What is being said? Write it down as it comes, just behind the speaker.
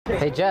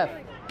Hey Jeff,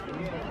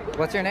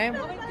 what's your name?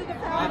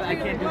 I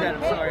can't do that.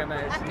 I'm sorry. It's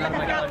not my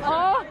contract.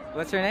 Oh.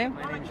 What's your name?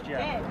 My name's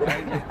Jeff.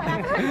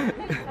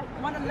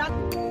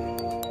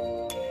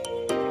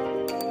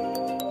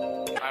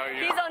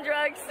 He's on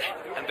drugs.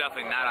 I'm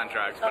definitely not on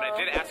drugs, but I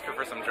did ask her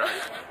for some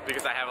drugs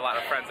because I have a lot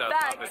of friends out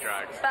on the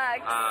drugs.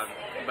 Facts.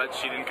 But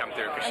she didn't come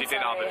through because she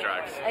did all the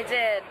drugs. I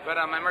did. But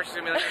my merch is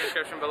gonna be linked in the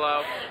description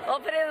below. I'll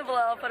put it in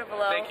below. I'll put it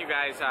below. Thank you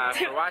guys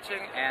for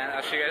watching, and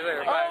I'll see you guys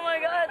later. Bye. Oh my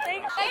God!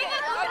 Thank you.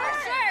 David, look at her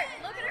shirt.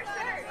 Look at her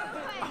shirt.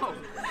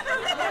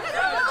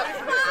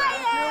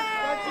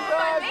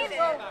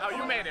 Oh,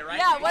 you made it, right?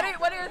 Yeah. What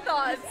are your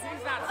thoughts?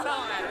 He's not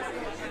selling it.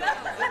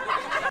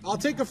 I'll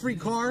take a free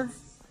car.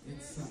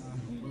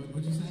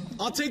 What'd you say?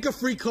 I'll take a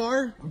free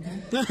car.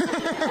 Okay.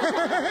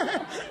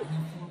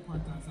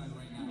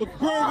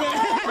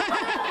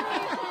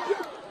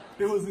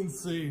 It was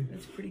insane.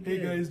 That's pretty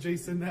good. Hey guys,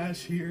 Jason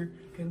Nash here.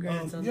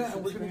 Congrats on yeah,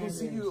 we're gonna go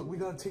see you. We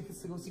got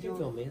tickets to go see you. You can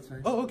film me, it's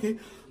fine. Oh, okay.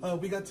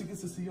 We got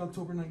tickets to see you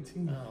October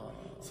 19th. Oh.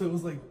 So it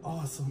was like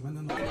awesome.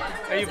 And then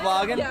Are you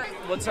vlogging? Yeah.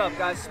 What's up,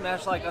 guys?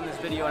 Smash like on this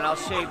video and I'll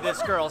shave this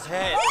girl's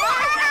head.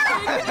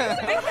 Can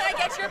I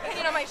get your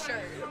opinion on my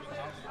shirt?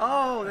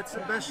 Oh, that's the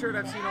best shirt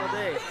I've seen all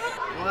day.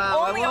 Wow,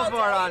 I love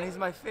Varan. He's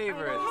my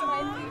favorite.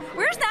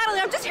 Where's Natalie?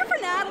 I'm just here for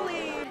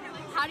Natalie.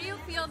 How do you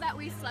feel that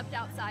we slept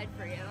outside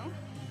for you?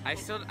 I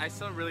still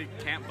really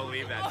can't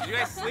believe that. Did you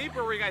guys sleep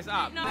or were you guys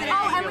up?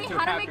 Oh, and we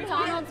had a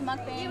McDonald's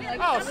mukbang. Like,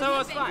 Oh, so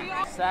it's fine.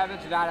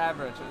 Savage, not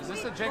average. Is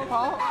this a Jake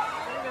Paul?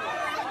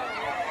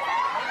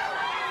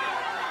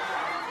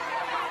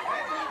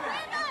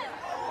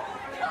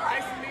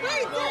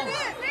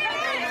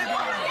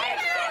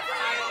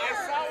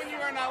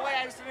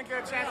 I just didn't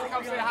get a chance to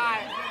come say hi.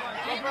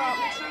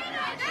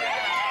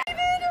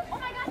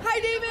 Hi,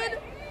 David.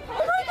 Oh my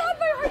God,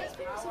 my heart is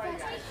beating so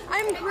fast.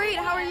 I'm great.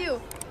 How are you?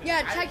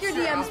 Yeah, check your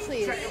DMs,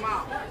 please.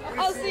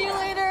 I'll see you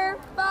later.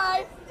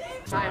 Bye.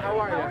 Hi, how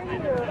are you?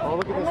 Oh,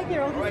 look at this. I'm like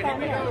your oldest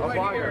fan here. A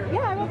vlogger. Yeah,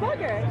 I'm a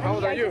vlogger. How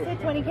old are you? I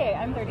just did 20K.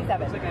 I'm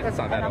 37. That's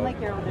not that and I'm old.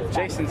 like your oldest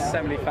Jason's fan, so.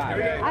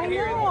 75. I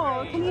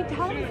know. Can you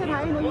tell me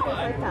I know you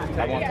guys like that?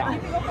 I won't tell.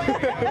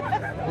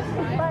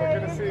 Bye.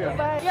 Good to see you.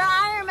 Bye. You're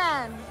Iron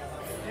Man.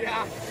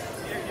 Yeah.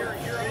 You're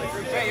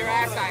your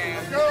ass I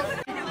am.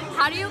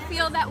 How do you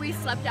feel that we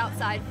slept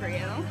outside for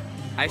you?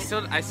 I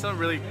still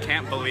really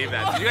can't believe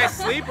that. Did you guys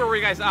sleep or were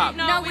you guys up?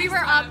 No, we were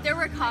up. There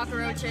were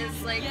cockroaches.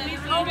 Like,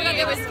 oh my God,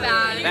 it was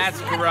bad. That's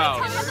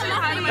gross.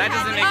 That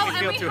doesn't make me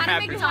feel too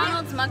happy. We had a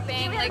McDonald's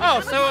mukbang. Like, Oh,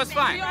 so it was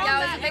fine.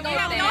 yeah, it was a big old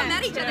thing. We all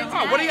met each other.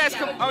 Oh, what do you guys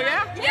come? Oh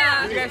yeah?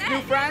 Yeah. You guys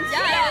new friends? Yeah.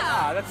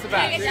 Ah, that's the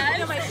best. Hey,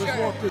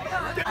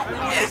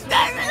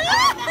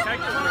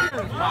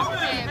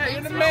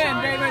 you're the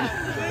man, David.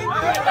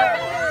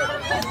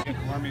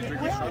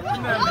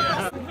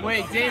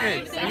 Wait,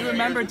 David, you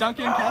remember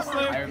Duncan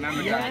Kessler? I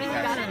remember Duncan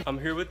Kessler. I'm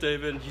here with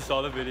David. He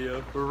saw the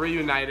video. We're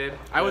reunited.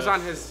 I was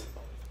on his.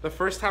 The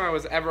first time I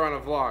was ever on a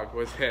vlog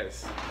was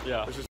his.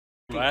 Yeah. Which is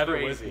I have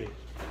it with crazy. me.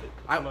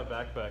 It's in my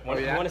backpack. Oh,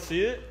 yeah? You want to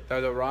see it? That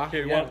was a raw?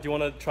 Here, Yeah. do you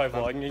want to try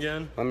vlogging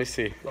again? Let me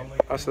see.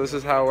 Oh, so this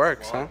is how it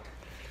works, huh?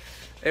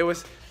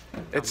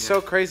 It's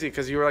so crazy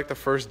because you were like the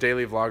first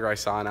daily vlogger I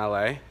saw in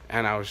LA,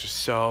 and I was just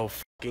so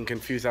fucking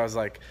confused. I was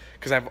like,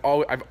 because I've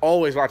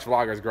always watched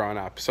vloggers growing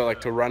up, so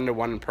like to run to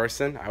one in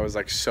person, I was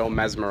like so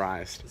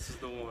mesmerized. This is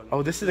the one.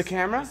 Oh, this is the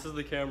camera? This is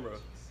the camera.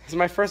 This is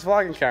my first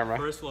vlogging camera.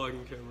 First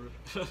vlogging camera.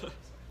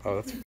 Oh,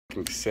 that's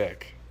fucking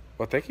sick.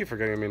 Well, thank you for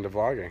getting me into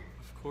vlogging.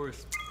 Of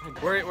course.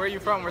 Where are you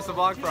from? Where's the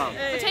vlog from?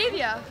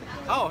 Batavia.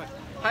 Oh,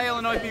 hi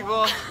Illinois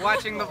people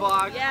watching the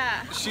vlog.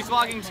 Yeah. She's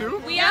vlogging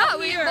too? We both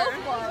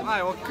vlog.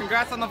 Alright, well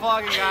congrats on the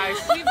vlogging, guys.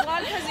 We vlog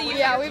because of you.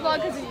 Yeah, we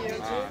vlog because of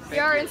you.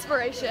 You're our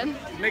inspiration.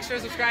 Make sure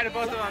to subscribe to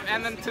both of them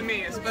and then to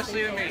me,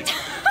 especially to me.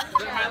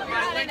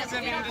 My link is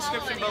in the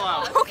description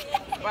below. Okay.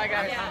 Bye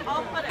guys.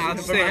 I'll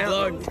just say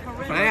hello.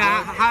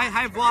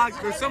 Hi vlog.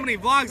 There's so many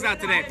vlogs out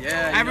today.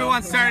 Yeah.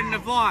 Everyone's starting to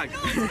vlog.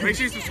 Make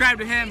sure you subscribe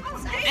to him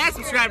and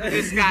subscribe to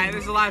this guy.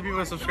 There's a lot of people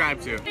to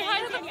subscribe to.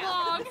 Hi to the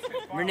vlog.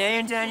 Renee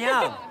and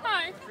Danielle.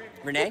 Hi.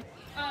 Renee?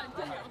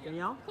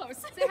 Danielle? Close.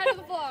 Say hi to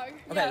the vlog.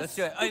 Okay, let's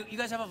do it. Oh, you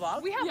guys have a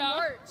vlog? We have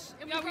merch.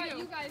 And we got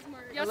you guys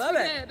merch. Yes, I love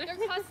it. Did. They're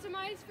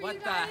customized for What you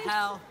the guys.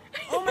 hell?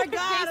 Oh my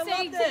God, I They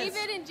say love this.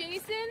 David and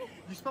Jason.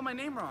 You spelled my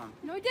name wrong.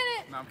 No, I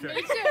didn't. No, I'm kidding.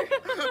 Make sure.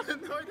 No,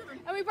 I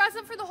didn't. And we brought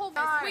some for the whole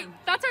Wait,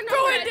 that's our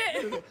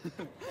number.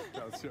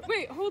 That was true.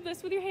 Wait, hold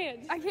this with your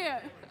hands. I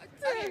can't.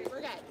 Okay,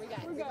 we're good. We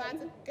got some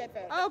good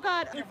food. Oh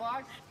God. Your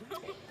vlog?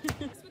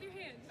 This with your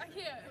hands. I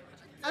can't.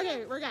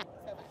 Okay, we're good.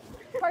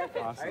 Perfect.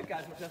 Awesome. Alright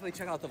guys, we'll definitely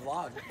check out the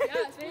vlog. Yeah,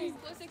 it's very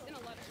glow sticks and a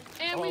letter.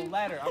 And Oh, a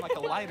letter. I'm like a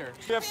lighter.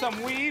 We have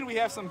some weed. We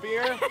have some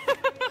beer.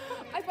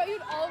 I brought you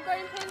an Olive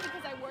Garden pin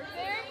because I work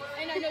there,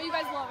 and I know you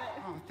guys love it.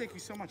 Oh, thank you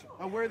so much.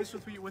 I'll wear this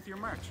with your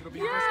merch. It'll be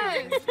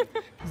Yes.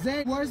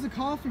 Zay, where's the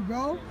coffee,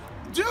 bro?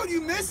 Dude,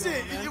 you missed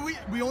it.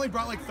 We only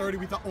brought like 30.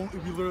 We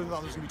literally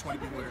thought there was gonna be 20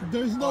 people here.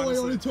 There's no way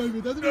only 20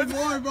 people. That's gonna be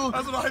more, bro.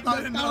 That's what I thought.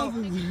 I didn't know.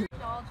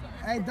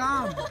 Hey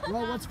Dom,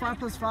 well, what's 5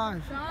 plus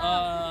 5?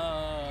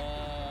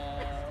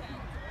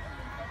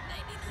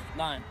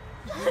 9.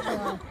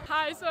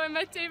 Hi, so I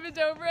met David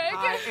Dobrik.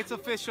 It's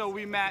official,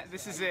 we met.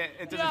 This is it.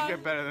 It doesn't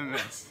get better than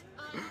this.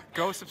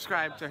 Go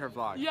subscribe to her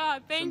vlog. Yeah,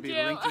 thank you.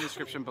 Linked in the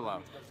description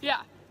below.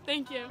 Yeah,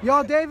 thank you.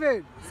 Yo,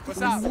 David.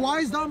 What's up? Why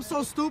is Dom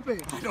so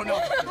stupid? I don't know.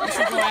 You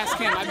should go ask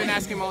him. I've been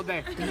asking him all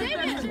day.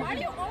 David, why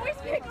do you always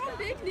pick on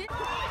Big Nick?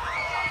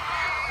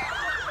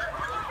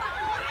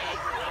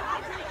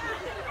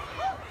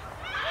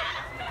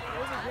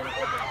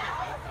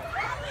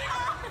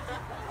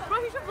 Bro,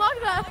 you should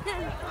vlog that.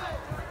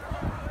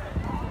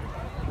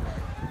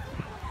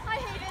 Hi,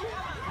 Hayden.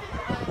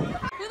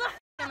 Who the f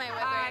am I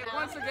with right now?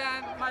 Once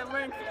again, my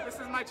link. This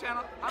is my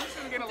channel. I'm just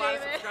gonna get a lot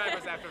of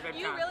subscribers after VidCon.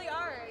 You really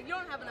are. You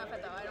don't have enough though.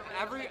 I don't.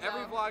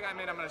 Every vlog I'm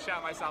in, I'm gonna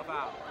shout myself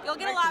out. You'll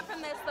get a lot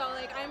from this though.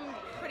 Like I'm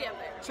pretty up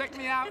there. Check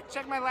me out.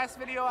 Check my last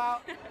video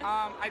out.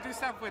 I do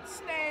stuff with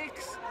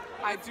snakes.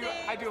 I do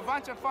a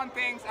bunch of fun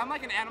things. I'm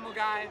like an animal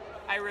guy.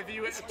 I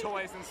review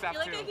toys and stuff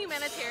You're too. like a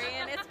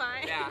humanitarian. It's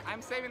fine. Yeah,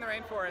 I'm saving the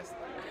rainforest.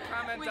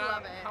 Comment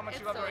down how much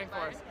you love the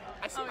rainforest. Fun.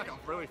 I seem like I'm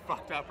really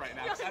fucked up right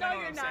now. No, I don't know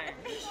what I'm not.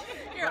 saying.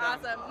 You're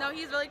awesome. No,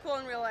 he's really cool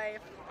in real life.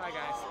 Bye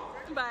guys.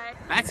 Bye.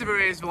 That's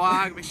everybody's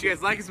vlog. Make sure you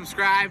guys like and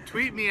subscribe.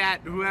 Tweet me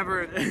at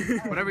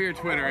whatever your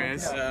Twitter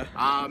is.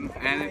 And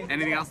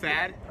anything else to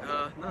add?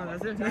 No,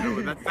 that's it.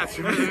 No, that's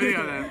the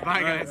video then.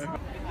 Bye guys.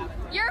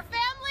 Your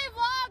family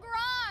vlog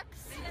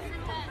rocks.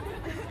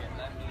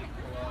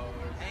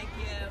 Thank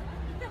you.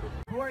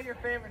 Who are your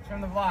favorites from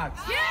the vlogs?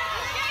 You,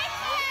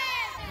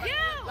 Jason.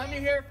 You. Let me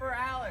hear it for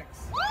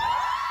Alex.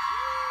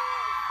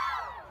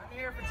 Let me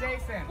hear it for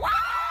Jason.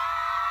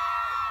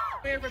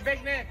 Let me hear it for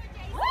Big Nick.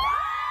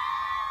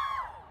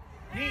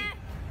 Pete.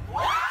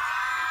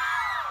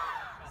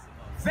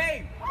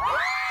 Zane.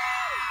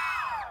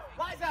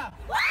 Liza.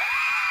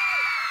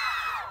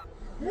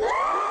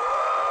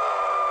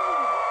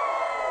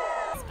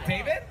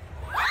 David.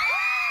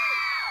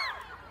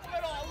 A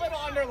little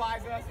under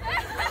Liza.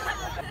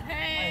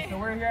 Hey. So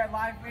we're here at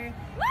Live Me.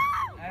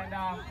 And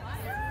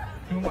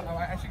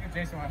I should give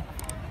Jason one.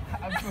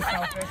 I'm too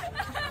selfish.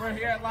 We're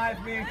here at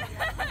Live Me.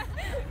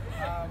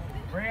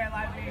 We're here at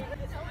Live Me.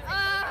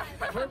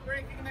 We're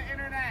breaking the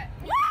internet.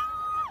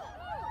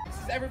 This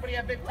is everybody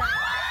at Big Time.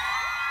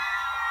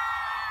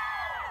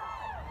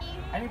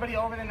 Anybody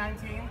over the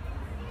 19?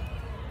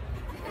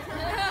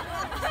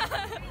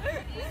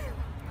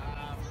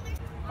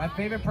 My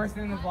favorite person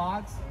in the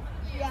vlogs?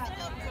 Yeah.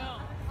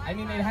 I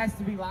mean, it has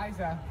to be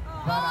Liza.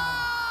 But,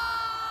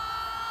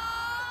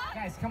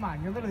 guys, come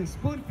on. You're literally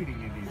spoon-feeding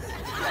me these.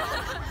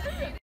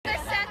 The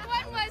second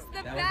one was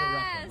the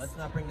best. Let's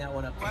not bring that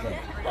one up today.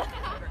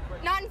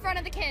 Not in front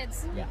of the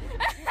kids. Yeah.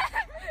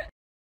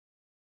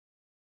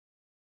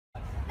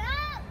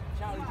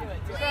 Charlie, do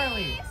it.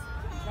 Charlie.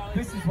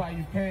 This is why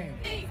you came.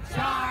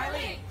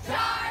 Charlie.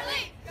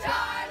 Charlie.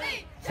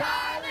 Charlie.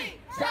 Charlie.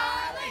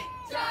 Charlie.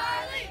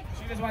 Charlie.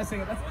 She just want to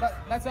sing it.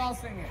 Let's all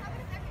sing it.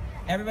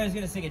 Everybody's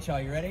gonna sing it,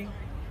 Charlie. You ready?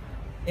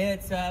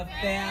 It's a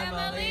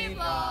family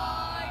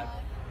vlog.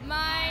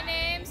 My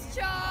name's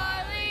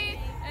Charlie,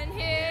 and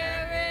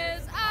here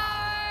is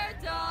our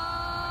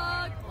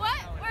dog.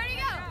 What? Where'd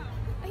he go?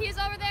 He's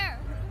over there.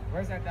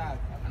 Where's that dog?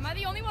 Am I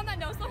the only one that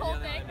knows the whole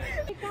thing?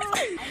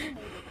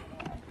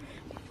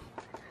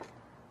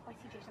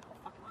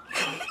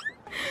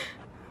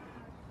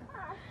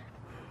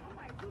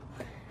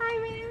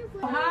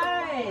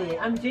 Hi,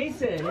 I'm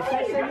Jason. It's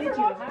nice to meet you.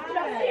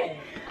 Hi.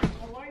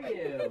 How are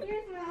you?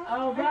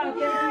 Oh wow, thank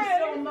you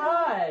so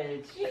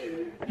much.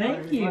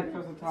 Thank you.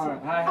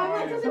 Hi, how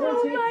are you?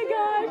 Oh my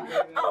god.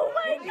 Oh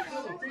my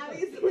god.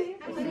 Obviously.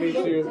 Nice to meet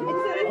you.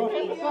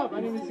 Oh, what's up? I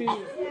didn't even see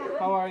you.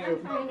 How are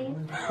you?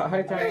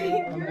 Hi,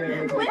 Tiny. I'm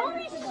David.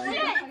 Holy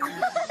shit.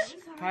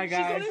 Hi,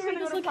 guys. She's gonna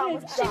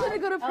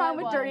go to prom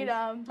with Dirty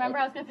Dom. Remember,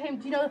 I was gonna pay him.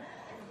 Do you know?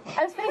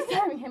 I was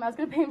FaceTiming him. I was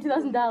gonna pay him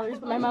 $2,000,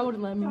 but my mom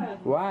wouldn't let me.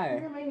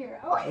 Why?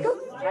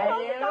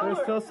 There's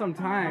still some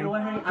time.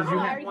 Yeah,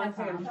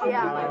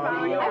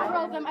 I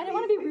drove them. I didn't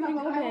want to be rooting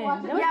for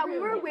him. Yeah, we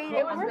were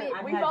waiting.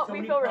 We felt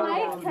really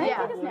bad. Can I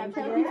take a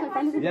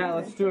Snapchat? Yeah,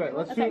 let's do it.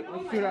 Let's do it. You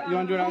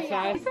want to do it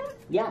outside?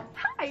 Yeah.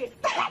 Hi.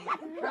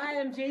 Hi,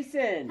 I'm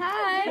Jason.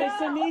 Hi. Nice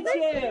to meet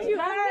you.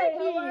 Hi.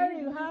 How are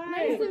you? Hi.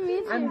 Nice to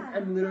meet you.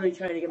 I'm literally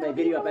trying to get my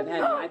video up. I've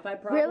had Wi-Fi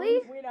problems.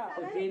 Really?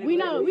 We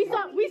know. We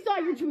saw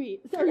your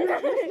tweet. So your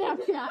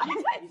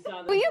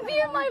Snapchat. Will you be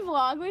in my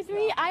vlog with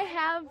me? I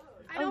have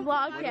a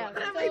vlog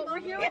camera. So we're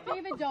here with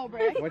David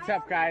Dobrik. What's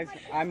up, guys?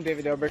 I'm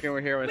David Dobrik, and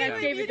we're here with him.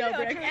 David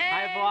Dobrik.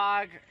 Hi,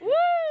 vlog. Woo!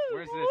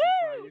 Where's this? Is this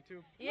on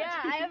YouTube? Yeah,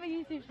 I have a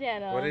YouTube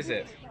channel. What is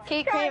it?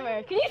 Kate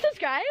Kramer. Can you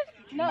subscribe?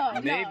 No,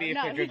 Maybe if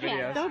they're good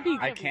videos. Don't be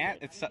I can't.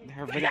 It's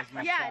her videos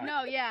messed Yeah, up.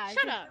 no, yeah.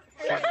 Shut up.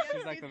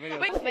 She's like the video.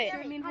 Wait.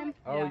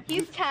 Oh,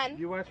 He's 10.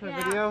 You watch my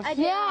videos?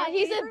 Yeah,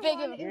 he's a big.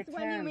 You're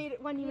 10.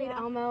 When you made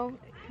Elmo.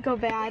 go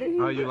bad.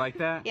 Oh, you like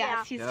that?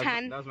 Yeah, she's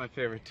 10. That was my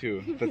favorite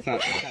too. That's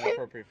not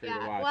appropriate for you to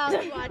watch. Well,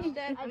 we watched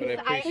it.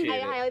 But I appreciate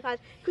it. highly thought.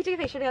 Can we take a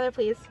picture together,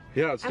 please?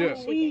 Yeah, let's do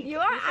it. You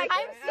are.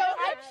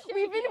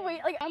 We've been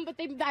waiting, like, but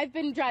I've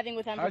been driving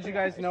with them. How'd you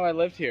guys know I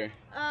lived here?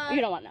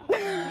 You don't want to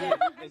know.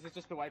 Is it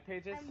just the white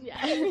pages? Yeah.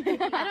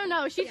 I don't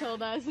know. She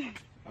told us.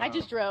 I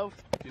just drove.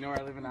 Do you know where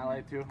I live in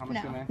LA too? I'm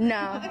assuming.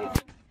 No.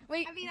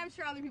 Wait. I mean, I'm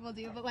sure other people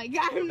do, but like,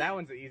 That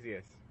one's the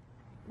easiest.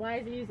 Why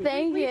is it easy?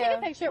 Thank you. Take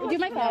a picture. Do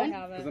my phone.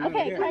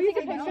 Okay, can I take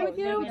a picture with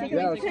you?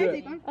 Yeah, let's do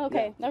it.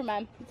 Okay, never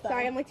mind.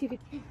 Sorry, I'm like 2 feet.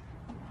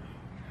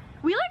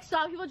 We like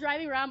saw people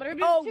driving around, but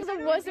oh, because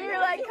it was, we were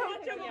like,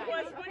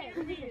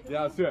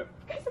 Yeah, let's do it.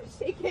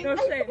 No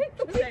shame.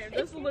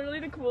 This is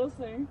literally the coolest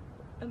thing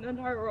in the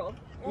entire world.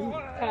 if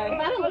I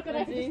don't look good,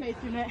 I can just face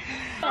tune it.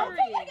 hold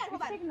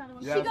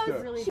on. Yeah, let's do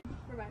it. Really.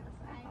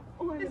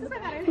 This is my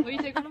better. Will you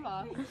take them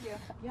off?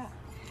 Yeah.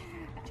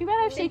 Too bad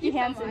I have shaky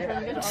hand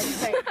syndrome.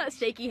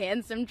 Shaky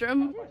hand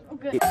syndrome.